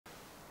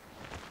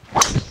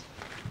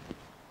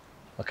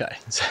Okay.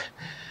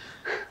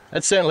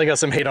 That's certainly got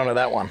some heat onto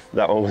that one.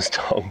 That one was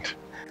tongued.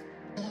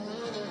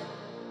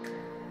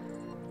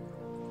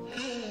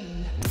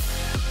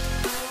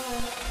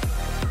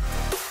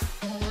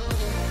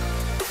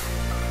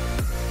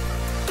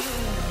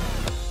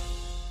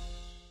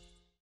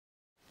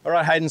 All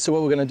right, Hayden, so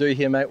what we're going to do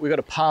here, mate, we've got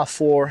a par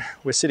 4.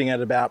 We're sitting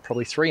at about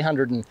probably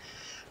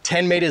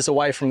 310 meters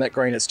away from that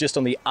green. It's just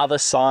on the other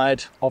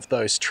side of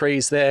those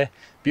trees there.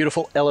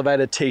 Beautiful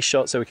elevated tee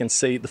shot so we can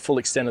see the full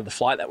extent of the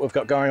flight that we've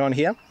got going on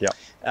here.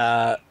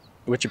 Yep.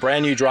 With your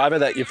brand new driver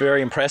that you're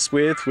very impressed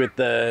with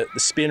the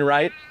spin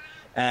rate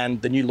and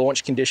the new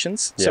launch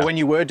conditions. Yeah. So when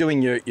you were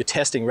doing your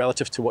testing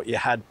relative to what you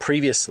had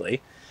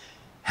previously,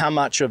 how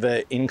much of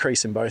an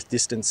increase in both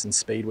distance and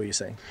speed were you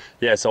seeing?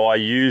 Yeah, so I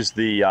used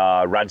the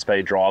Rad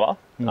Speed driver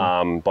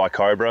by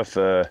Cobra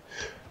for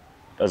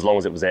as long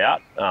as it was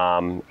out,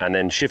 and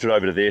then shifted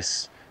over to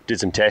this, did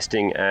some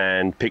testing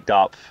and picked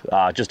up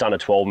just under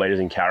 12 meters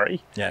in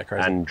carry. Yeah,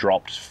 crazy. And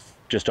dropped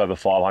just over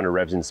 500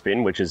 revs in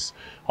spin, which is,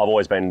 I've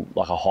always been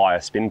like a higher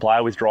spin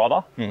player with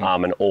driver,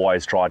 and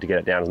always tried to get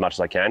it down as much as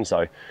I can.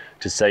 So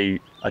to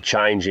see a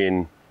change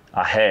in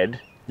a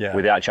head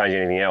without changing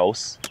anything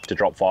else, to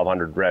drop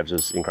 500 revs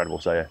was incredible.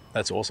 So yeah.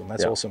 That's awesome,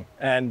 that's awesome.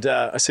 And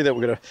I see that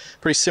we've got a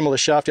pretty similar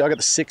shaft here. I got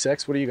the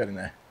 6X, what do you got in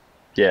there?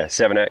 Yeah,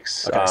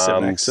 7X. Okay,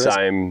 7X. So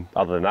same,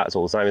 other than that, it's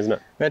all the same, isn't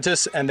it?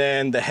 Ventus, and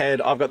then the head,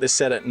 I've got this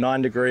set at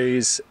 9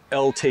 degrees,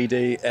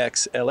 LTD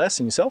X LS,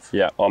 and yourself?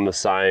 Yeah, I'm the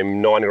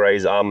same, 9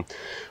 degrees. I've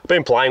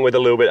been playing with it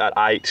a little bit at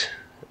 8.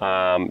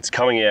 It's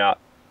coming out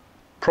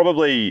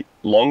probably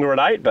longer at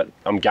 8, but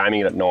I'm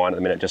gaming it at 9 at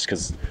the minute just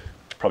because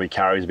probably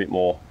carries a bit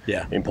more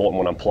important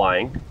when I'm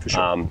playing. For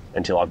sure.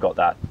 Until I've got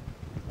that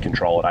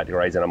control at 8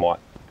 degrees, then I might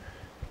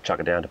chuck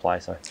it down to play.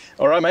 So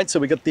all right, mate, so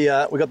we got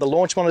the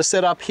launch monitor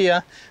set up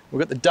here, we've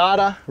got the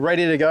data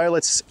ready to go.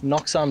 Let's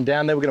knock some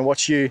down there. We're going to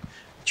watch you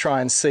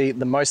try and see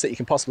the most that you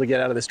can possibly get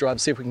out of this drive,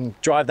 see if we can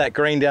drive that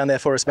green down there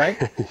for us, mate.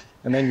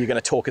 And then you're going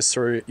to talk us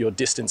through your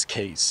distance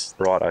keys.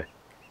 Righto.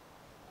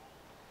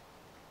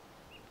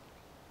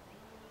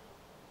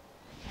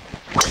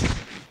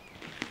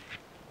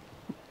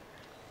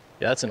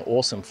 Yeah, that's an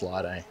awesome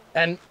flight, eh?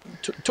 And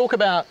talk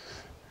about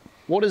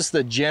what is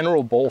the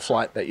general ball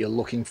flight that you're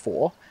looking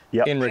for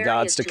in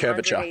regards to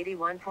curvature?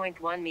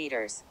 281.1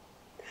 meters.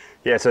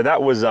 Yeah, so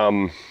that was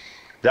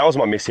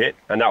my miss hit,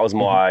 and that was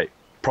my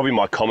probably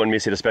my common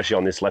miss hit, especially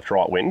on this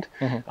left-right wind.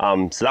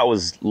 So that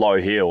was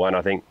low heel, and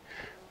I think,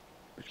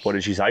 what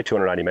did she say,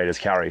 280 meters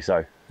carry?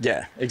 So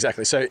yeah,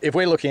 exactly. So if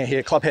we're looking at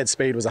here, club head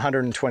speed was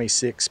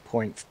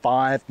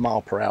 126.5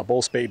 mile per hour.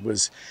 Ball speed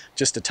was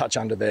just a touch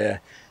under there,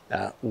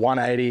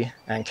 180,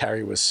 and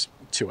carry was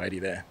 280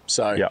 there.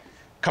 So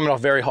coming off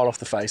very hot off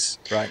the face,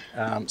 right?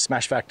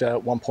 Smash factor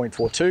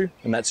 1.42,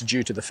 and that's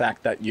due to the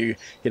fact that you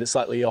hit it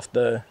slightly off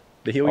the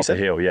heel. Off the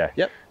heel, yeah.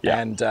 Yep. Yeah.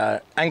 And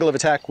angle of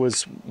attack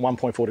was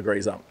 1.4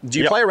 degrees up. Do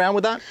you play around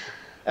with that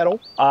at all?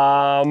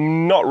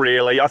 Not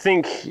really. I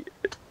think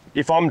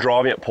if I'm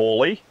driving it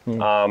poorly,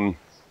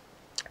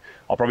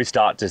 I'll probably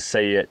start to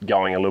see it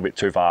going a little bit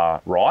too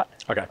far right.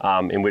 Okay.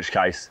 In which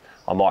case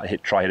I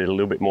might try hit it a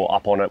little bit more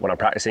up on it when I'm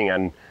practicing,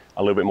 and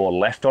a little bit more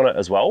left on it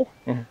as well.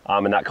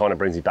 And that kind of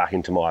brings me back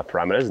into my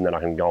parameters, and then I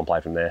can go and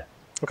play from there.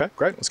 Okay,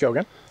 great. Let's go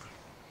again.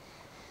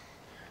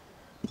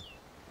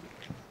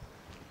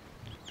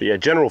 But yeah,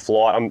 general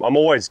flight, I'm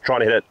always trying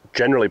to hit it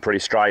generally pretty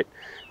straight,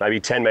 maybe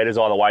 10 meters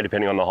either way,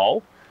 depending on the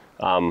hole.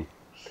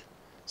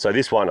 So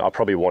this one, I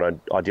probably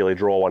want to ideally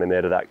draw one in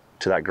there to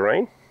that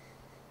green.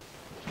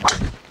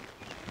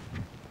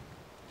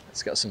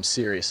 It's got some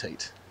serious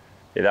heat.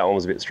 Yeah, that one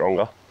was a bit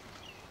stronger.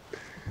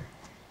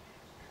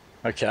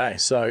 Okay,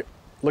 so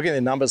looking at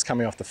the numbers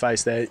coming off the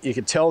face there, you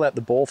could tell that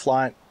the ball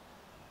flight,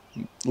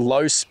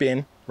 low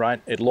spin,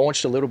 right? It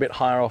launched a little bit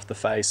higher off the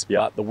face,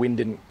 but the wind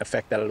didn't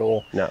affect that at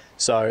all. No.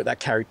 So that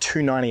carried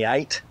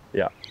 298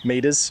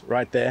 meters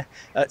right there.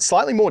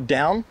 Slightly more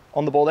down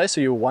on the ball there,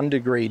 so you were 1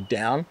 degree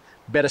down.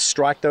 Better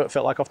strike though, it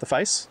felt like off the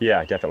face.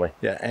 Yeah, definitely.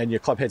 Yeah, and your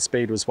club head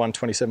speed was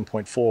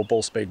 127.4,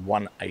 ball speed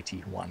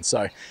 181.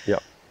 So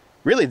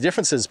really the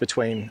differences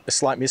between a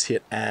slight miss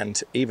hit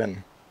and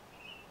even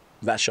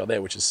that shot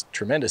there, which is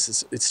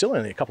tremendous, it's still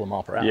only a couple of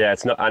miles per hour. Yeah,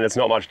 it's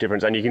not much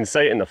difference, and you can see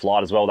it in the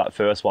flight as well. That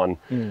first one,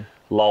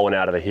 low and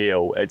out of the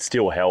heel, it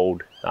still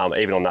held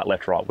even on that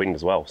left-right wind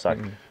as well. So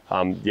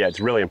yeah,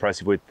 it's really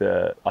impressive with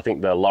I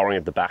think the lowering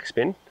of the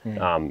backspin.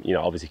 You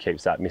know, obviously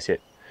keeps that miss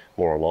hit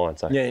more online.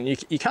 So yeah, and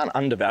you can't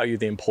undervalue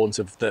the importance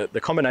of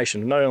the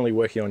combination of not only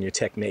working on your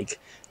technique,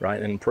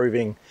 right, and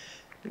improving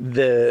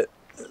the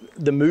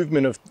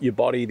movement of your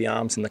body, the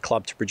arms and the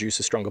club to produce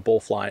a stronger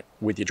ball flight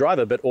with your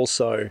driver, but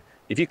also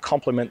if you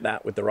complement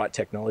that with the right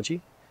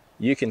technology,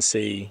 you can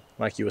see,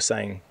 like you were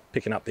saying,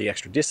 picking up the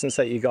extra distance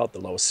that you got,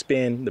 the lower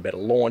spin, the better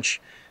launch.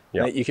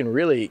 You can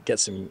really get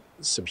some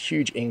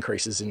huge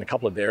increases in a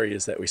couple of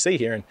areas that we see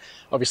here. And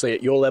obviously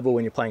at your level,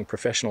 when you're playing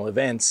professional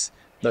events,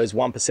 those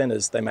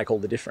 1%ers, they make all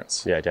the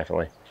difference. Yeah,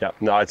 definitely. Yeah,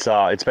 no,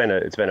 it's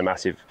been a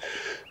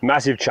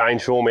massive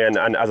change for me, and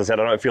as I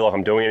said, I don't feel like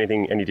I'm doing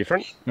anything any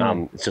different.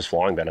 It's just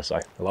flying better, so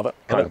I love it.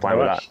 Can't complain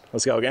with that.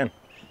 Let's go again.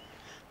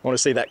 I want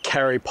to see that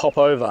carry pop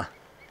over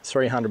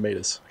 300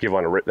 meters. Give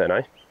one a rip then,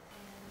 eh?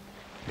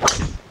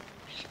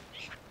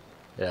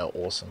 Yeah,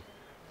 awesome.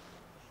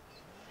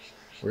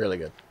 Really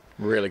good.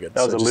 Really good.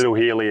 That was a little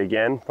heely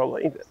again,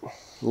 probably.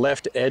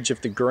 Left edge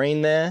of the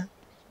green there.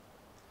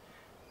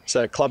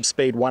 So club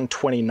speed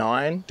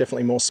 129,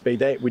 definitely more speed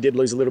there. We did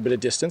lose a little bit of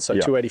distance, so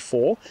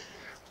 284.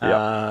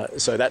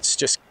 So that's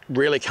just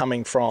really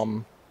coming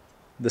from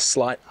the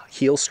slight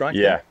heel strike.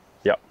 Yeah,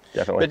 yep,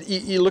 definitely. But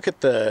you look at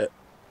the,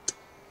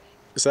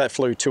 so that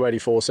flew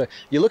 284. So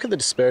you look at the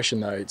dispersion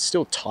though, it's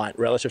still tight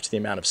relative to the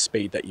amount of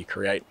speed that you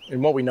create.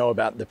 And what we know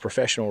about the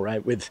professional,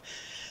 right, with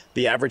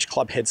the average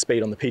club head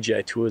speed on the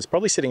PGA Tour is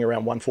probably sitting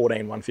around 114,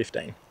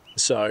 115.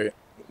 So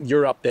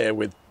you're up there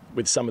with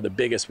some of the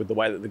biggest with the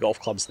way that the golf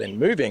club's then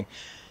moving,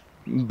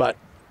 but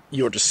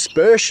your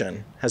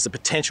dispersion has the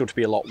potential to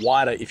be a lot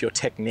wider if your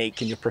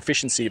technique and your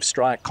proficiency of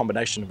strike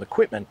combination of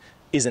equipment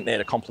isn't there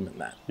to complement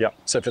that. Yep.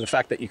 So for the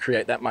fact that you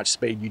create that much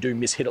speed, you do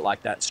mishit it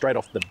like that straight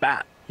off the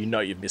bat, you know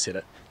you've mishit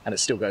it, and it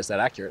still goes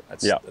that accurate.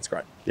 That's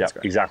great. Yeah,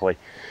 exactly.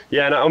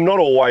 Yeah, and I'm not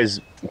always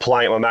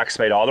playing at my max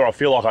speed either. I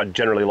feel like I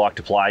generally like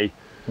to play,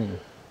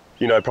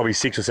 you know, probably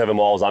 6 or 7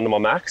 miles under my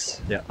max.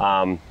 Yeah.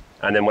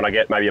 And then when I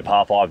get maybe a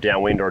par 5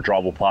 downwind or a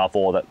drivable par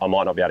 4 that I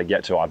might not be able to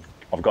get to,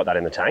 I've got that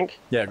in the tank.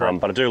 Yeah, great.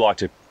 But I do like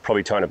to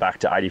probably tone it back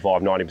to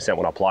 85, 90%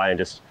 when I play and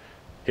just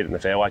hit it in the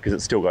fairway because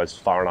it still goes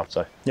far enough.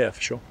 So yeah,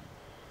 for sure.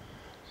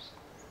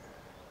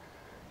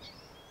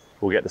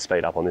 We'll get the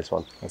speed up on this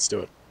one. Let's do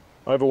it.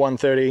 Over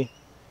 130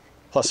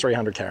 plus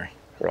 300 carry.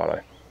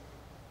 Righto.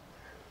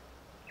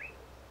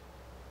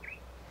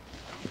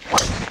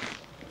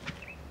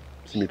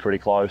 It's gonna be pretty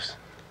close.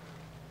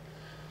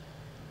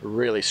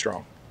 Really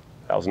strong.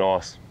 That was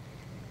nice.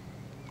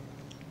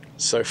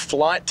 So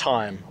flight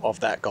time of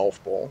that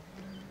golf ball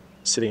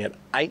sitting at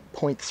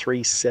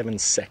 8.37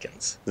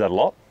 seconds. Is that a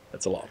lot?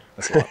 That's a lot.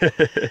 That's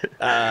a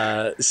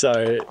lot.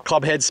 So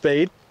club head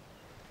speed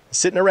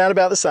sitting around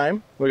about the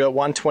same. We got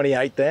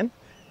 128 then,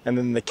 and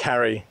then the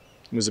carry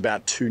was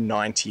about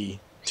 290,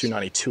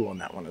 292 on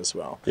that one as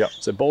well. Yep.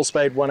 So ball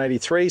speed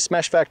 183,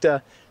 smash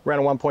factor around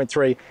a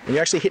 1.3, and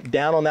you actually hit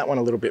down on that one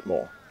a little bit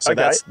more. So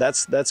Okay.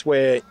 that's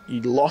where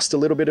you lost a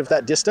little bit of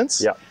that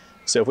distance. Yep.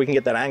 So if we can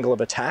get that angle of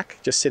attack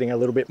just sitting a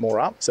little bit more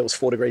up, so it was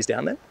 4 degrees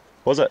down there.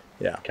 Was it?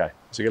 Yeah. Okay.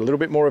 So you get a little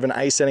bit more of an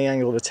ascending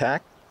angle of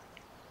attack,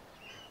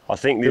 I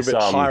think a this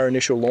little bit higher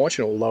initial launch,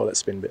 and it will lower that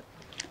spin bit.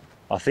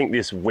 I think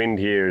this wind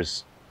here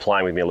is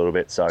playing with me a little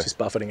bit. So Just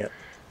buffeting it.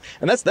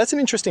 And that's an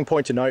interesting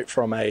point to note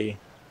from a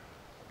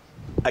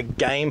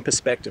game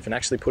perspective and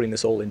actually putting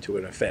this all into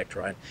an effect,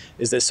 right?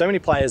 Is there's so many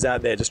players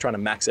out there just trying to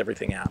max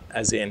everything out,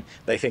 as in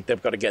they think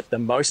they've got to get the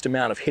most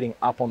amount of hitting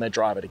up on their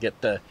driver to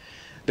get the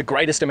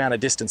greatest amount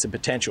of distance and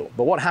potential.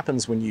 But what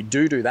happens when you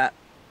do that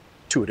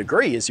to a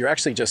degree is you're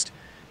actually just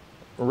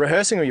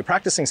rehearsing or you're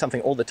practicing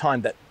something all the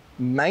time that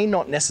may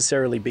not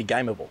necessarily be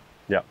gameable.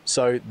 yeah,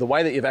 So the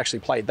way that you've actually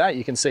played that,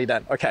 you can see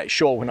that, okay,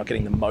 sure, we're not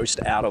getting the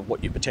most out of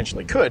what you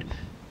potentially could.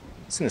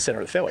 It's in the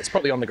center of the fairway. It's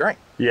probably on the green.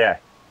 yeah,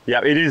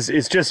 it is.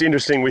 It's just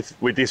interesting with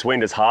this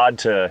wind. It's hard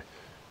to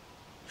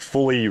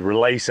fully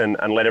release and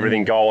let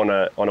everything go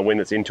on a wind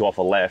that's into off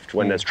a left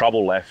when there's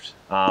trouble left.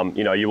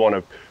 You know, you want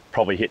to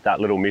probably hit that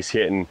little miss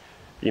hit and,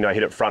 you know,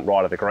 hit it front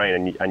right of the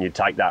green and you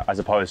take that as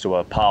opposed to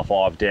a par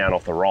 5 down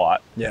off the right,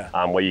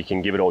 where you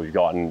can give it all you've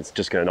got and it's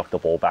just going to knock the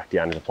ball back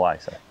down into play.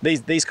 So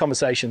These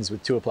conversations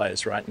with tour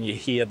players, right, and you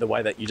hear the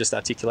way that you just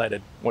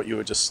articulated what you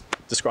were just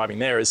describing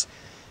there, is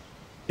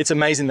it's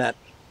amazing that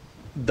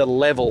the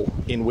level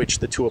in which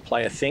the tour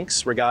player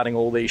thinks regarding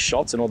all these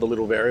shots and all the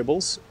little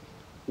variables,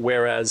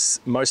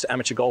 whereas most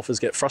amateur golfers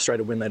get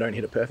frustrated when they don't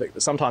hit it perfect.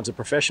 But sometimes a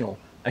professional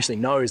actually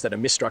knows that a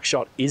misstruck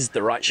shot is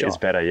the right shot. it's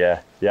better,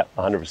 yeah,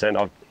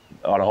 100%.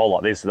 On a hole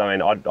like this, I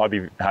mean, I'd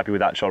be happy with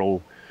that shot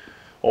all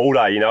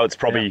day. You know, it's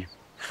probably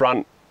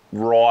front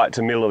right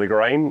to middle of the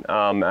green,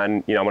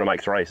 and you know, I'm going to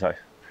make 3. So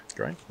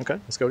Great. Okay,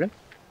 let's go again.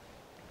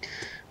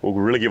 we'll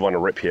really give one a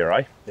rip here,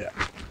 eh? Yeah.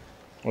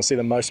 We'll see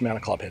the most amount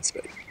of club head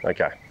speed.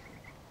 Okay.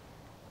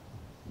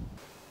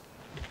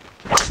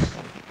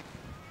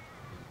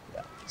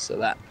 So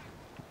that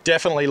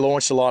definitely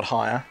launched a lot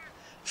higher.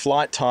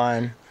 Flight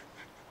time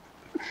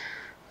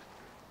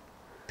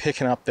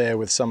picking up there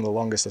with some of the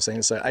longest I've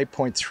seen. So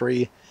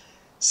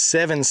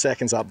 8.37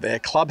 seconds up there.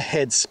 Club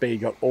head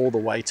speed got all the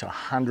way to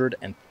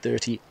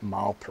 130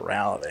 mile per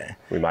hour there.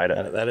 We made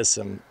it. That is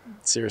some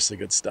seriously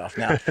good stuff.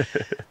 Now,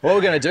 what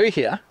we're going to do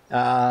here,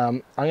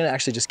 I'm going to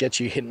actually just get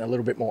you hitting a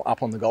little bit more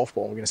up on the golf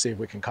ball. We're going to see if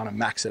we can kind of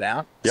max it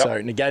out. Yep. So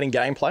negating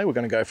gameplay, we're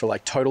going to go for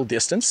like total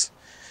distance.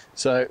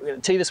 So we're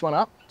going to tee this one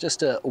up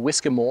just a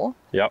whisker more,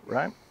 Yep.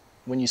 right?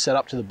 When you set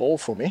up to the ball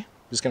for me, I'm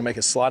just going to make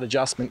a slight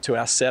adjustment to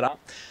our setup.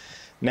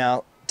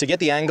 Now, to get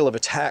the angle of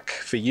attack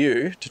for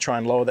you, to try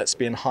and lower that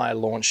spin, higher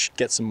launch,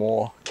 get some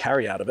more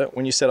carry out of it,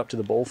 when you set up to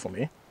the ball for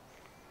me,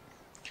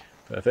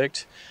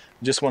 perfect.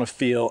 Just want to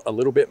feel a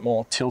little bit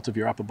more tilt of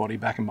your upper body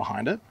back and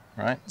behind it,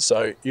 right?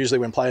 So usually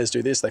when players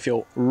do this, they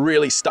feel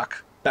really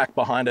stuck back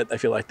behind it. They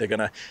feel like they're going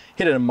to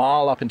hit it a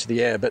mile up into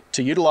the air. But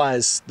to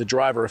utilize the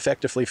driver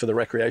effectively for the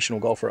recreational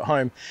golfer at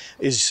home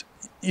is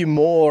you're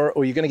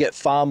going to get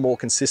far more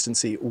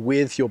consistency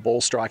with your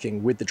ball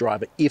striking with the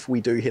driver if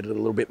we do hit it a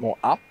little bit more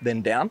up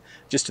than down,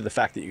 just to the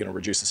fact that you're going to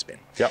reduce the spin.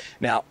 Yep.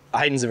 Now,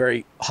 Hayden's a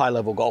very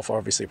high-level golfer,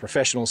 obviously a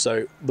professional,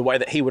 so the way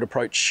that he would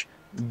approach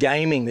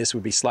gaming this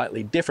would be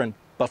slightly different.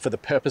 But for the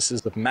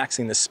purposes of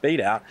maxing the speed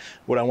out,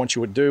 what I want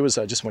you to do is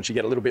I just want you to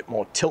get a little bit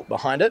more tilt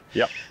behind it.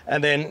 Yep.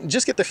 And then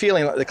just get the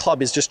feeling that the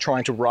club is just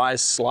trying to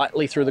rise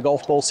slightly through the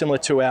golf ball, similar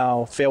to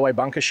our fairway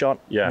bunker shot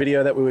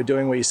video that we were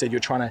doing where you said you're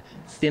trying to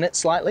thin it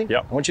slightly.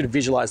 Yep. I want you to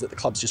visualize that the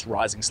club's just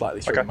rising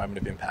slightly through the moment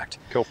of impact.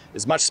 Cool.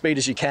 As much speed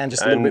as you can,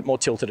 just a little bit more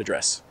tilted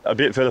address. A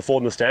bit further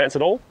forward in the stance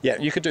at all? Yeah,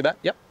 you could do that.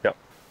 Yep. Yep.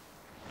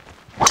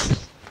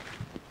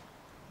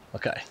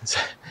 Okay.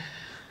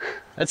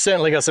 That's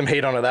certainly got some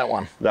heat onto that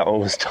one. That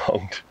one was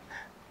tongued.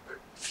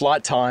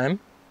 Flight time,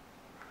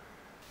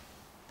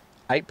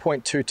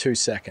 8.22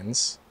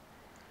 seconds.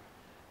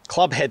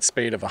 Club head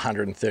speed of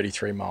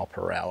 133 mile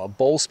per hour.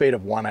 Ball speed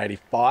of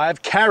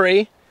 185.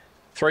 Carry,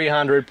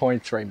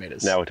 300.3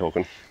 meters. Now we're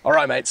talking. All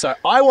right, mate. So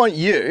I want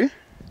you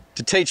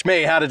to teach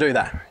me how to do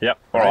that. Yep.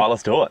 All right,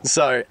 let's do it.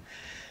 So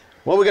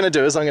what we're going to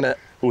do is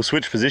We'll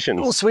switch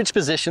positions. We'll switch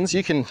positions.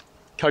 You can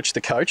coach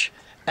the coach.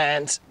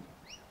 And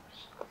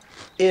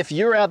if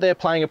you're out there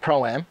playing a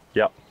Pro-Am,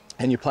 yep,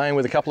 and you're playing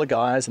with a couple of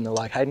guys and they're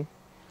like, Hayden,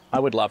 I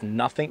would love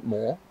nothing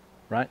more,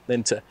 right,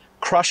 than to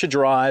crush a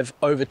drive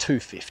over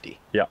 250.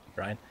 Yep.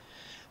 Right?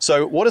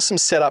 So what are some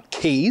setup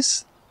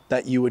keys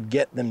that you would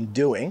get them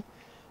doing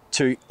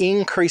to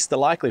increase the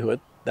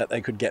likelihood that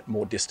they could get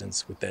more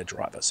distance with their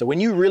driver? So when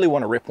you really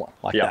want to rip one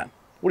like that,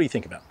 what do you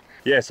think about?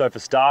 Yeah, so for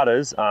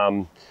starters,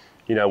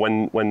 you know,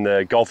 when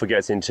the golfer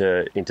gets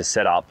into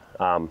setup,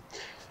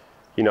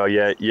 you know,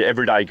 your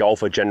everyday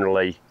golfer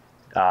generally,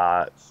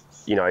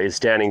 you know, is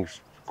standing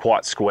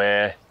quite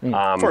square.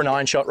 For an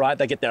iron shot, right?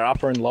 They get their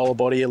upper and lower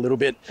body a little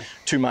bit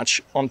too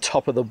much on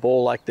top of the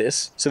ball like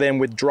this. So then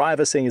with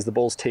driver, seeing as the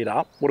ball's teed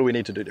up, what do we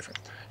need to do different?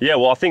 Yeah,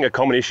 well, I think a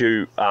common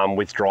issue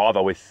with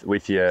driver,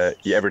 with your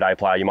everyday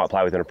player, you might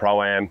play within a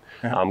Pro-Am,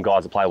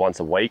 guys that play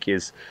once a week,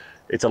 is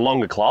it's a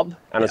longer club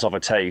and it's off a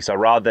tee. So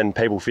rather than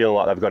people feeling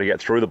like they've got to get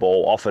through the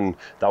ball, often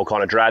they'll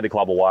kind of drag the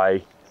club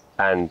away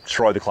and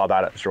throw the club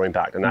at it through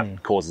impact, and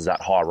that causes that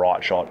high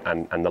right shot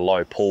and the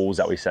low pulls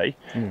that we see.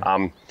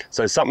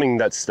 So something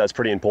that's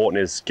pretty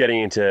important is getting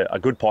into a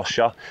good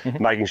posture,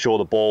 making sure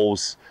the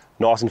ball's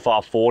nice and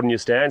far forward in your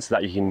stance so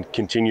that you can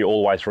continue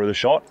all the way through the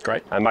shot.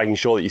 Great. And making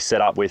sure that you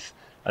set up with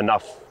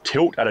enough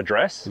tilt at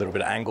address, A little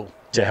bit of angle.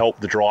 to help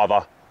the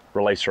driver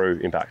release through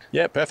impact.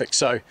 Yeah, perfect.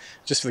 So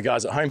just for the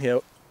guys at home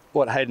here,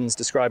 what Hayden's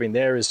describing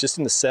there is just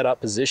in the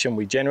setup position,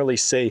 we generally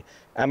see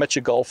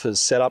amateur golfers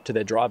set up to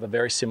their driver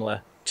very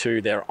similar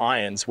to their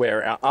irons,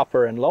 where our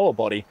upper and lower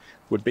body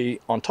would be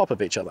on top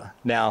of each other.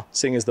 Now,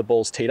 seeing as the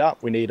ball's teed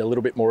up, we need a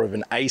little bit more of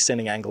an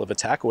ascending angle of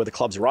attack, or where the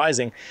club's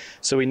rising.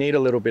 So we need a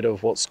little bit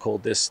of what's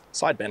called this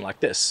side bend like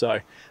this. So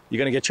you're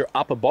going to get your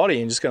upper body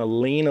and just going to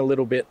lean a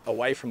little bit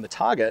away from the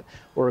target.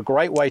 Or a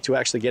great way to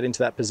actually get into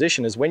that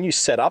position is when you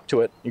set up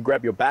to it, you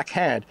grab your back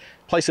hand,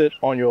 place it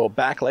on your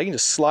back leg and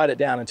just slide it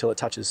down until it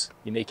touches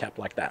your kneecap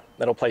like that.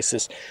 That'll place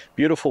this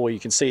beautiful, where you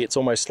can see it's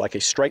almost like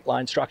a straight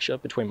line structure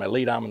between my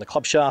lead arm and the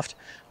club shaft.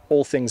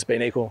 All things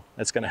being equal,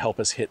 that's going to help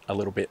us hit a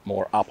little bit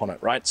more up on it,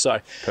 right? So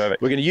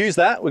Perfect. We're going to use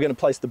that. We're going to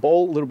place the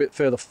ball a little bit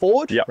further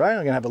forward, Yep. right? I'm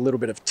going to have a little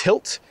bit of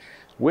tilt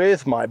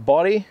with my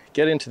body,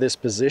 get into this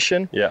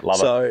position. Yeah, love it.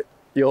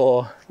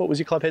 So what was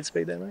your club head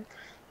speed there, mate?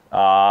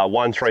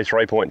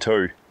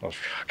 133.2.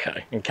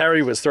 Okay, and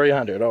carry was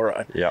 300, all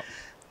right. Yep.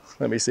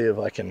 Let me see if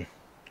I can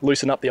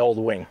loosen up the old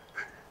wing.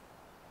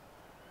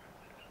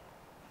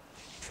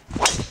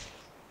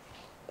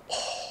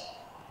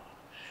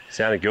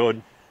 Sounded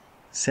good.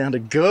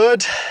 Sounded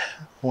good.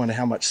 I wonder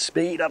how much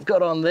speed I've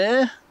got on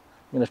there. I'm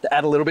gonna have to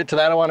add a little bit to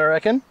that one, I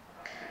reckon.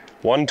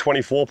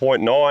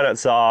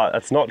 124.9.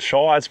 It's not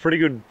shy. It's pretty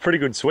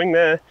good swing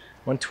there.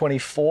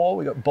 124.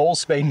 We got ball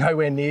speed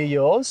nowhere near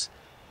yours.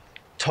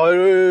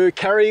 Total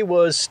carry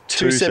was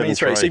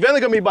 273. So you've only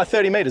got me by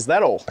 30 meters.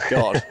 That all?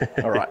 God.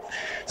 All right.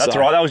 That's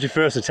right. That was your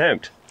first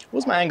attempt. What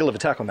was my angle of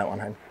attack on that one,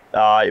 Hayden?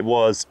 It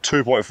was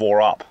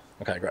 2.4 up.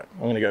 Okay, great.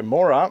 I'm gonna go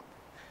more up,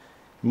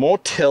 more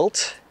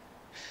tilt.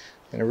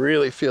 I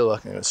really feel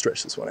like I'm going to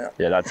stretch this one out.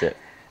 Yeah, that's it.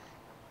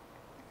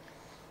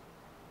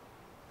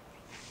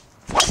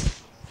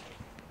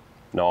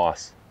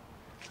 Nice.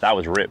 That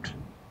was ripped.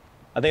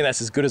 I think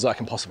that's as good as I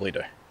can possibly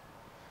do.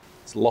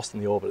 It's lost in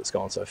the orbit, it's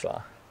gone so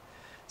far.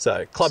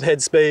 So club head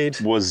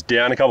speed. Was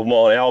down a couple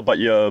mile an hour, but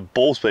your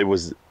ball speed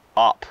was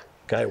up.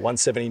 Okay,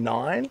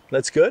 179,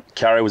 that's good.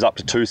 Carry was up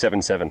to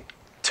 277.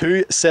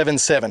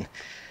 277.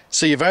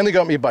 So you've only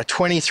got me by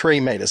 23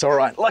 meters. All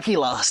right, lucky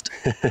last.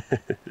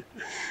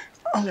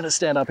 I'm going to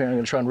stand up here and I'm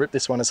going to try and rip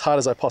this one as hard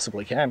as I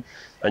possibly can.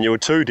 And you were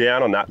 2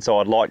 down on that, so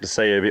I'd like to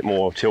see a bit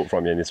more tilt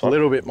from you in this one. A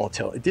little bit more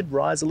tilt. It did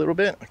rise a little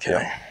bit. Okay.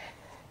 Yeah.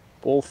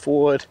 Ball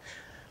forward,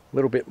 a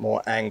little bit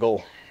more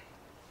angle.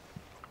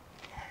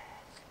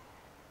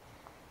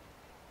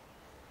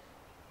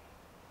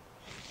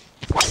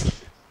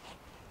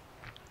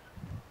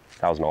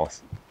 That was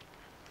nice.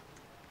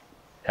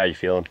 How you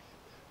feeling?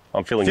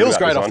 I'm feeling Feels good about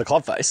great this off one. the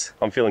club face.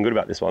 I'm feeling good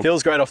about this one.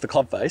 Feels great off the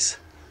club face.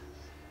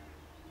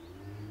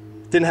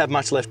 Didn't have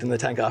much left in the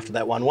tank after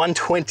that one.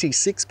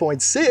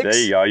 126.6. There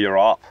you go, you're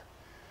up.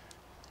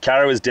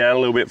 Carrot was down a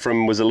little bit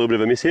was a little bit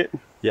of a miss hit.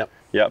 Yep.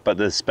 Yep, but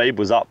the speed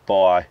was up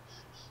by,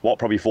 what,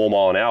 probably 4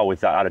 mile an hour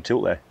with that added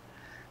tilt there.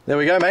 There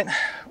we go, mate.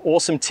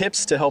 Awesome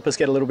tips to help us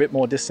get a little bit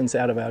more distance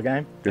out of our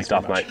game. Good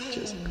stuff, mate.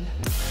 Cheers.